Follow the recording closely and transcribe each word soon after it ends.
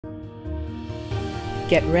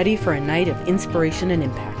Get ready for a night of inspiration and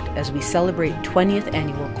impact as we celebrate 20th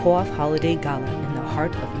Annual COAF Holiday Gala in the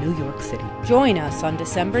heart of New York City. Join us on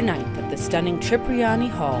December 9th at the stunning Cipriani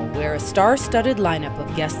Hall, where a star-studded lineup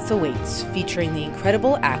of guests awaits, featuring the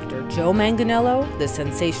incredible actor Joe Manganiello, the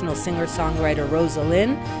sensational singer-songwriter Rosa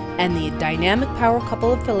Lynn, and the dynamic power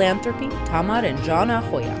couple of philanthropy, Tamar and John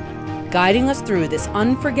Ahoya. Guiding us through this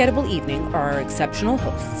unforgettable evening are our exceptional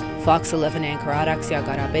hosts, Fox 11 anchor Araxia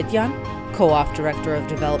Garabedian, COAF Director of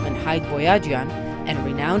Development Haig Boyadjian, and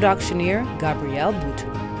renowned auctioneer Gabrielle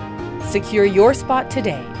Boutou. Secure your spot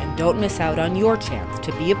today and don't miss out on your chance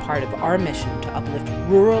to be a part of our mission to uplift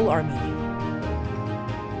rural Armenia.